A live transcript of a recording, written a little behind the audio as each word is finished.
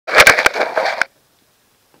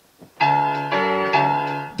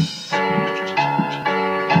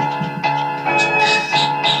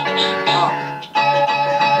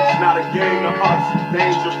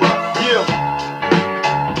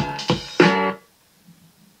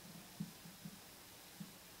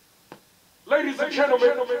Ladies and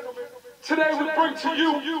gentlemen, today we bring to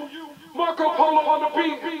you Marco Polo on the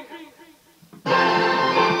beat.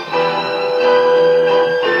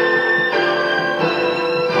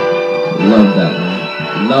 Love that,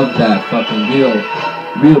 man. Love that fucking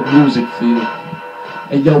real music feel.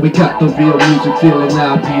 And yo, we got the real music feeling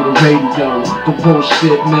now, be the radio. The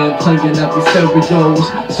bullshit, man, playing out these stereos.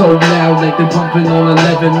 So loud, like they bumping on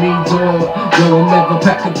 11 me, dog. Yo, I'm never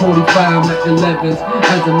packing 45 at 11s.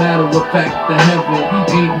 As a matter of fact, the heaven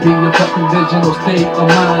ain't be a fucking vision or state of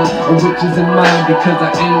mind, or which is in mind, because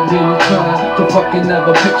I ain't really trying to fucking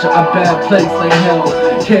ever picture a bad place like hell.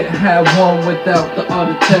 Can't have one without the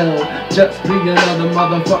other tell. Just be another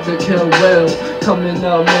motherfucker Khel Whel. Coming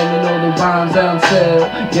up, man, you know the rhymes on sale.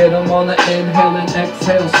 Get them on the inhale and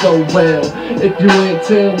exhale so well. If you ain't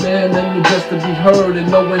tell, man, then you just to be heard.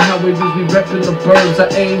 And knowing how it is, we reppin' the birds. I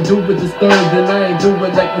ain't do it disturbed, and I ain't do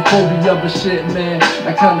it like a phobia of a shit, man.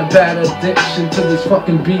 I kinda bad addiction to this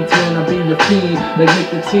fucking beat, man. I be the fiend, like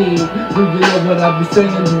nicotine. Do you know what I be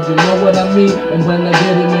saying? Do you know what I mean? And when I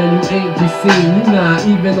get it, man, you ain't be seen. You not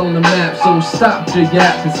even on the map, so stop your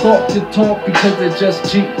yap and stop your talk, because it's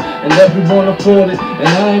just cheap and everyone afford it. And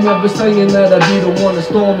I ain't ever saying that I be the one to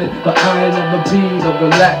storm it, but I ain't ever be the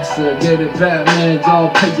relaxer. Get it back, man, y'all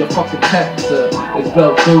pay your fucking taxer. It's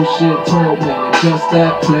about bullshit talk, man, it's just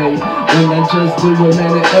that play. When I just do it,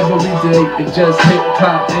 man, and every day it just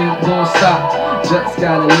hip-hop ain't gonna stop. Just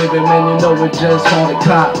gotta live it, man, you know it just hard to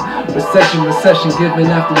cop. Recession, giving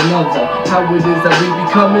after another. How it is that we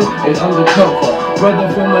becoming it undercover.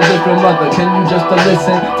 Brother from a different mother, can you just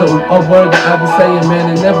listen to a word that I be saying,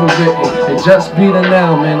 man, and never written? It just be the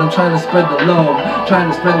now, man, I'm trying to spread the love,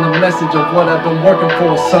 trying to spread the message of what I've been working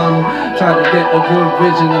for, son. Trying to get a good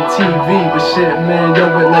vision of TV, but shit, man, yo,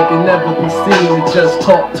 it like it never be seen. It just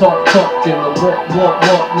talk, and the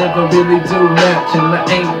walk, never really do match, and I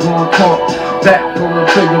ain't gonna talk. Back on the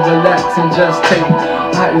trigger, relax and just take.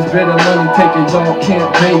 Highest bit of money taking, y'all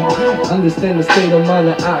can't pay. Understand the state of mind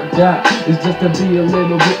that I got. It's just to be a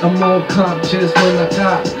little bit more conscious when I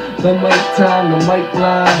got the mic time, the mic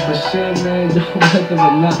line. But shit, man, yo, whether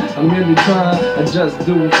or not I'm really trying, I just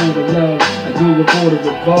do it for the love. I do it for the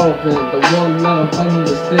revolving, the one love,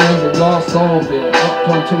 understand the law solving. Up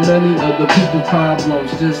on too many other people's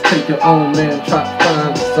problems. Just take your own, man, try to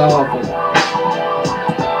find the solving.